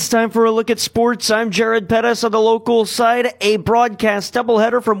It's time for a look at sports. I'm Jared Pettis on the local side. A broadcast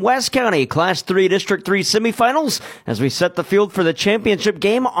doubleheader from West County Class 3 District 3 semifinals as we set the field for the championship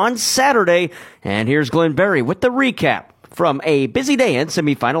game on Saturday. And here's Glenn Berry with the recap from a busy day in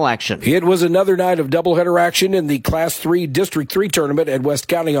semifinal action. It was another night of doubleheader action in the Class 3 District 3 tournament at West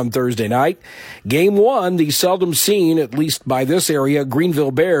County on Thursday night. Game 1, the seldom seen, at least by this area,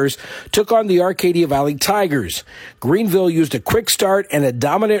 Greenville Bears, took on the Arcadia Valley Tigers. Greenville used a quick start and a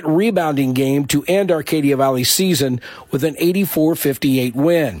dominant rebounding game to end Arcadia Valley's season with an 84-58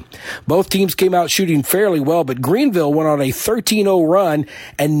 win. Both teams came out shooting fairly well, but Greenville went on a 13-0 run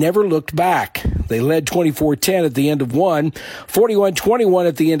and never looked back. They led 24-10 at the end of 1, 41-21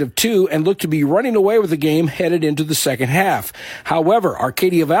 at the end of 2, and looked to be running away with the game headed into the second half. However,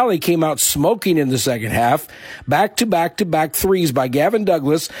 Arcadia Valley came out smoking in the second half. Back-to-back-to-back threes by Gavin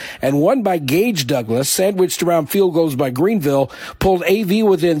Douglas and one by Gage Douglas, sandwiched around field goals by Greenville, pulled AV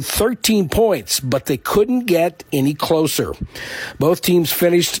within 13 points, but they couldn't get any closer. Both teams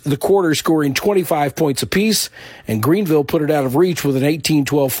finished the quarter scoring 25 points apiece, and Greenville put it out of reach with an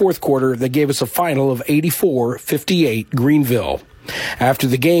 18-12 fourth quarter that gave us a final of 84-58 Greenville. After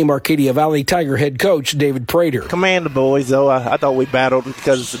the game, Arcadia Valley Tiger head coach David Prater. Command the boys, though. I thought we battled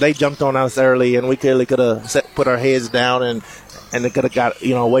because they jumped on us early, and we clearly could have put our heads down and they could have got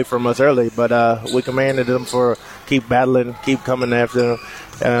away from us early. But we commanded them for keep battling, keep coming after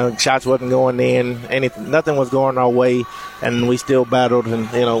them. Shots wasn't going in, nothing was going our way, and we still battled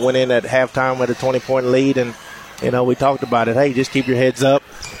and went in at halftime with a 20-point lead. And we talked about it. Hey, just keep your heads up.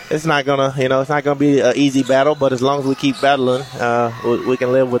 It's not gonna, it's not gonna be an easy battle, but as long as we keep battling, we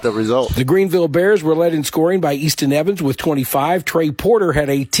can live with the result. The Greenville Bears were led in scoring by Easton Evans with 25. Trey Porter had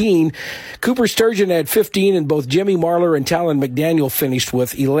 18. Cooper Sturgeon had 15, and both Jimmy Marler and Talon McDaniel finished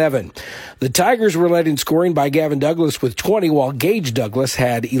with 11. The Tigers were led in scoring by Gavin Douglas with 20, while Gage Douglas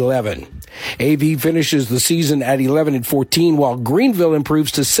had 11. AV finishes the season at 11-14, while Greenville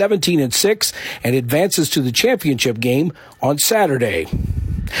improves to 17-6 and advances to the championship game on Saturday.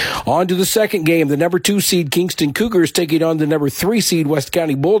 On to the second game, the number 2 seed Kingston Cougars taking on the number 3 seed West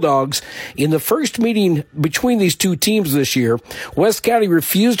County Bulldogs. In the first meeting between these two teams this year, West County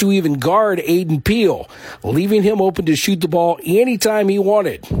refused to even guard Aiden Peel, leaving him open to shoot the ball anytime he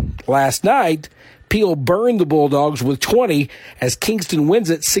wanted. Last night, Peel burned the Bulldogs with 20 as Kingston wins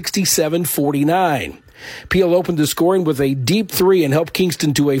it 67-49. Peel opened the scoring with a deep three and helped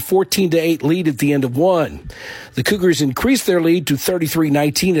Kingston to a 14-8 lead at the end of 1. The Cougars increased their lead to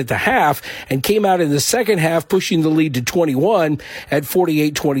 33-19 at the half and came out in the second half pushing the lead to 21 at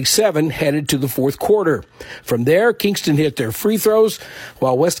 48-27 headed to the fourth quarter. From there, Kingston hit their free throws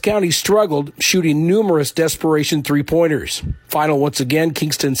while West County struggled, shooting numerous desperation three-pointers. Final once again,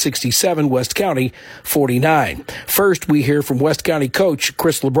 Kingston 67, West County 49. First, we hear from West County coach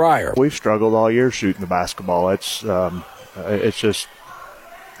Chris LeBrier. We've struggled all year shooting the basketball. It's just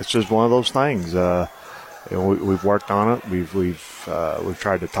one of those things. We've worked on it. We've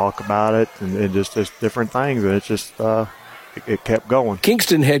tried to talk about it and just different things, and it's just it kept going.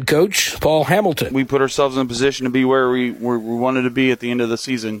 Kingston head coach Paul Hamilton. We put ourselves in a position to be where we wanted to be at the end of the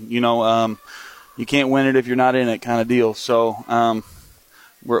season. You can't win it if you're not in it, kind of deal. So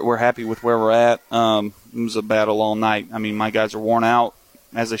we're happy with where we're at. It was a battle all night. I mean, my guys are worn out,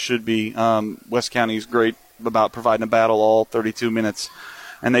 as they should be. West County is great about providing a battle all 32 minutes,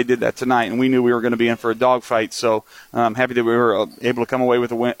 and they did that tonight, and we knew we were going to be in for a dogfight, so I'm happy that we were able to come away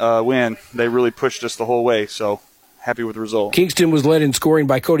with a win. They really pushed us the whole way, so happy with the result. Kingston was led in scoring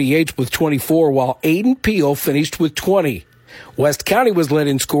by Cody Yates with 24, while Aiden Peel finished with 20. West County was led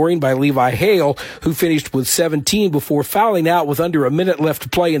in scoring by Levi Hale, who finished with 17 before fouling out with under a minute left to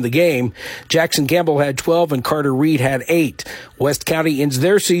play in the game. Jackson Campbell had 12 and Carter Reed had 8. West County ends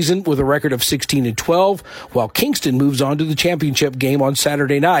their season with a record of 16-12, while Kingston moves on to the championship game on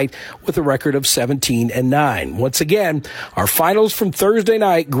Saturday night with a record of 17-9. Once again, our finals from Thursday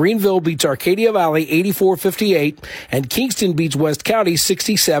night, Greenville beats Arcadia Valley 84-58, and Kingston beats West County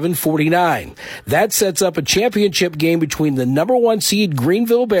 67-49. That sets up a championship game between the number 1 seed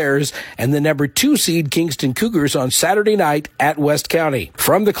Greenville Bears and the number 2 seed Kingston Cougars on Saturday night at West County.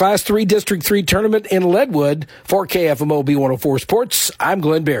 From the Class 3 District 3 tournament in Leadwood, for KFMO B104 Sports, I'm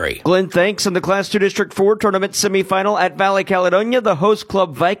Glenn Berry. Glenn, thanks. In the Class 2 District 4 tournament semifinal at Valley Caledonia, the host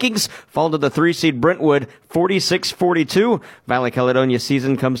club Vikings fall to the 3 seed Brentwood 46-42. Valley Caledonia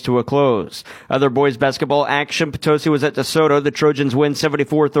season comes to a close. Other boys basketball action. Potosi was at DeSoto. The Trojans win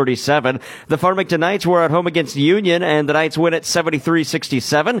 74-37. The Farmington Knights were at home against Union, and the Knights win at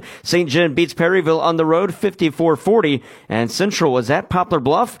 73-67. St. John beats Perryville on the road 54-40. And Central was at Poplar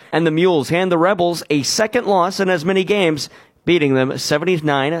Bluff, and the Mules hand the Rebels a second loss in as many games, beating them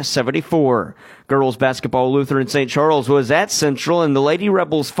 79-74. Girls basketball, Lutheran St. Charles was at Central, and the Lady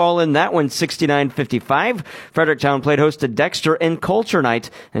Rebels fall in that one 69-55. Fredericktown played host to Dexter in Culture Night,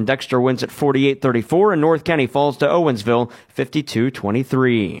 and Dexter wins at 48-34, and North County falls to Owensville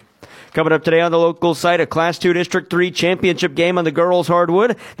 52-23. Coming up today on the local site, a Class II District 3 championship game on the girls'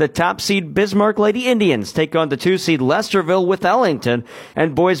 hardwood. The top seed Bismarck Lady Indians take on the 2 seed Lesterville with Ellington.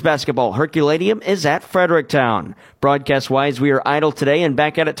 And boys basketball, Herculaneum is at Fredericktown. Broadcast-wise, we are idle today and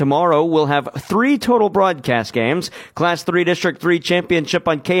back at it tomorrow. We'll have 3 total broadcast games. Class 3 District 3 championship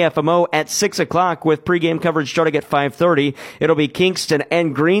on KFMO at 6 o'clock with pregame coverage starting at 5:30. It'll be Kingston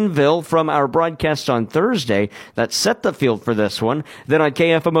and Greenville from our broadcast on Thursday that set the field for this one. Then on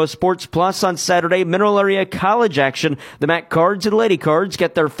KFMO Sports Plus on Saturday, Mineral Area College action. The Mac Cards and Lady Cards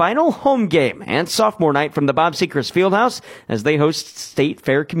get their final home game and sophomore night from the Bob Sechrist Fieldhouse as they host State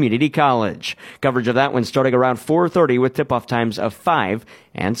Fair Community College. Coverage of that one starting around 4:30 with tip-off times of 5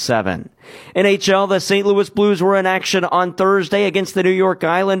 and 7. NHL, the St. Louis Blues were in action on Thursday against the New York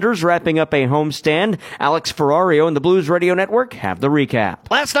Islanders, wrapping up a homestand. Alex Ferrario and the Blues Radio Network have the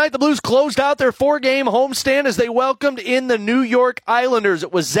recap. Last night, the Blues closed out their 4-game homestand as they welcomed in the New York Islanders.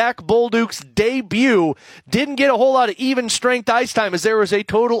 It was Zach Bolduc's debut. Didn't get a whole lot of even strength ice time as there was a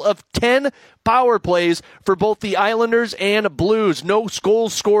total of 10 power plays for both the Islanders and Blues. No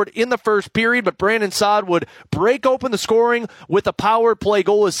goals scored in the first period, but Brandon Saad would break open the scoring with a power play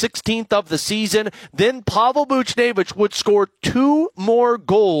goal, his 16th of the season. Then Pavel Buchnevich would score 2 more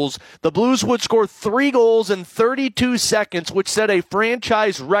goals. The Blues would score 3 goals in 32 seconds, which set a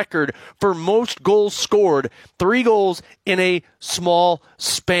franchise record for most goals scored. 3 goals in a small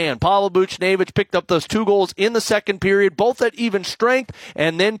span. Pavel Buchnevich picked up those 2 goals in the second period, both at even strength,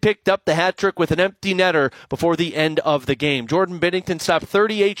 and then picked up the hat trick with an empty netter before the end of the game. Jordan Binnington stopped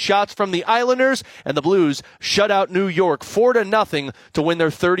 38 shots from the Islanders, and the Blues shut out New York 4-0 to win their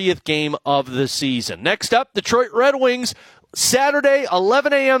 30th game of the season. Next up, Detroit Red Wings. Saturday,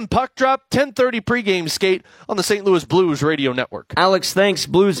 11 a.m. puck drop, 10:30 pregame skate on the St. Louis Blues Radio Network. Alex, thanks.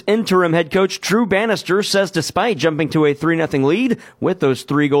 Blues interim head coach Drew Bannister says despite jumping to a 3-0 lead with those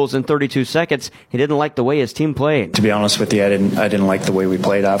 3 goals in 32 seconds, he didn't like the way his team played. To be honest with you, I didn't like the way we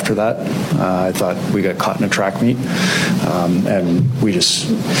played after that. I thought we got caught in a track meet, and we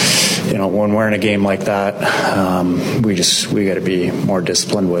just, when we're in a game like that, we got to be more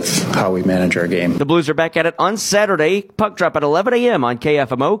disciplined with how we manage our game. The Blues are back at it on Saturday. Puck drop at 11 a.m. on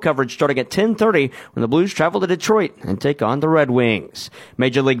KFMO. Coverage starting at 10:30 when the Blues travel to Detroit and take on the Red Wings.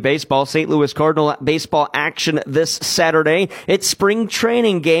 Major League Baseball, St. Louis Cardinal baseball action this Saturday. It's spring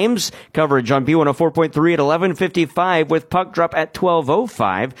training games. Coverage on B104.3 at 11:55 with puck drop at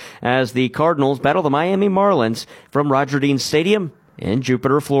 12:05 as the Cardinals battle the Miami Marlins from Roger Dean Stadium in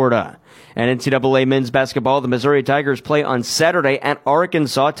Jupiter, Florida. And NCAA men's basketball, the Missouri Tigers play on Saturday at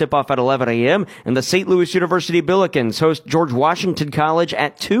Arkansas, tip-off at 11 a.m. And the St. Louis University Billikens host George Washington College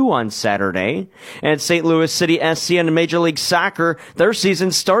at 2 on Saturday. And St. Louis City SC and Major League Soccer, their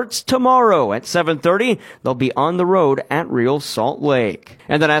season starts tomorrow at 7:30. They'll be on the road at Real Salt Lake.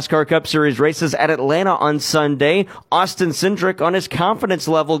 And the NASCAR Cup Series races at Atlanta on Sunday. Austin Cindric on his confidence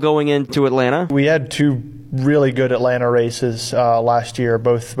level going into Atlanta. We had 2 really good Atlanta races last year,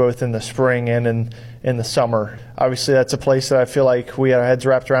 both in the spring and in the summer. Obviously, that's a place that I feel like we had our heads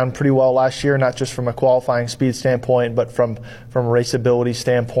wrapped around pretty well last year, not just from a qualifying speed standpoint, but from a raceability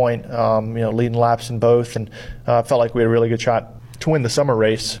standpoint, leading laps in both, and felt like we had a really good shot to win the summer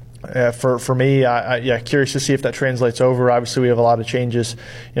race. For me, curious to see if that translates over. Obviously, we have a lot of changes,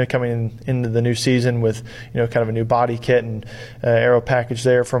 coming into the new season with, kind of a new body kit and aero package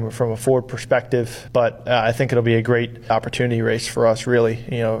there from a Ford perspective. But I think it'll be a great opportunity race for us, really.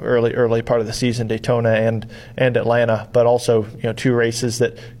 Early part of the season, Daytona and Atlanta, but also 2 races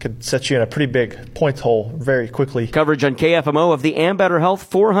that could set you in a pretty big points hole very quickly. Coverage on KFMO of the Ambetter Health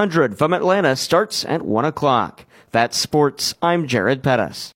 400 from Atlanta starts at 1 o'clock. That's sports. I'm Jared Pettis.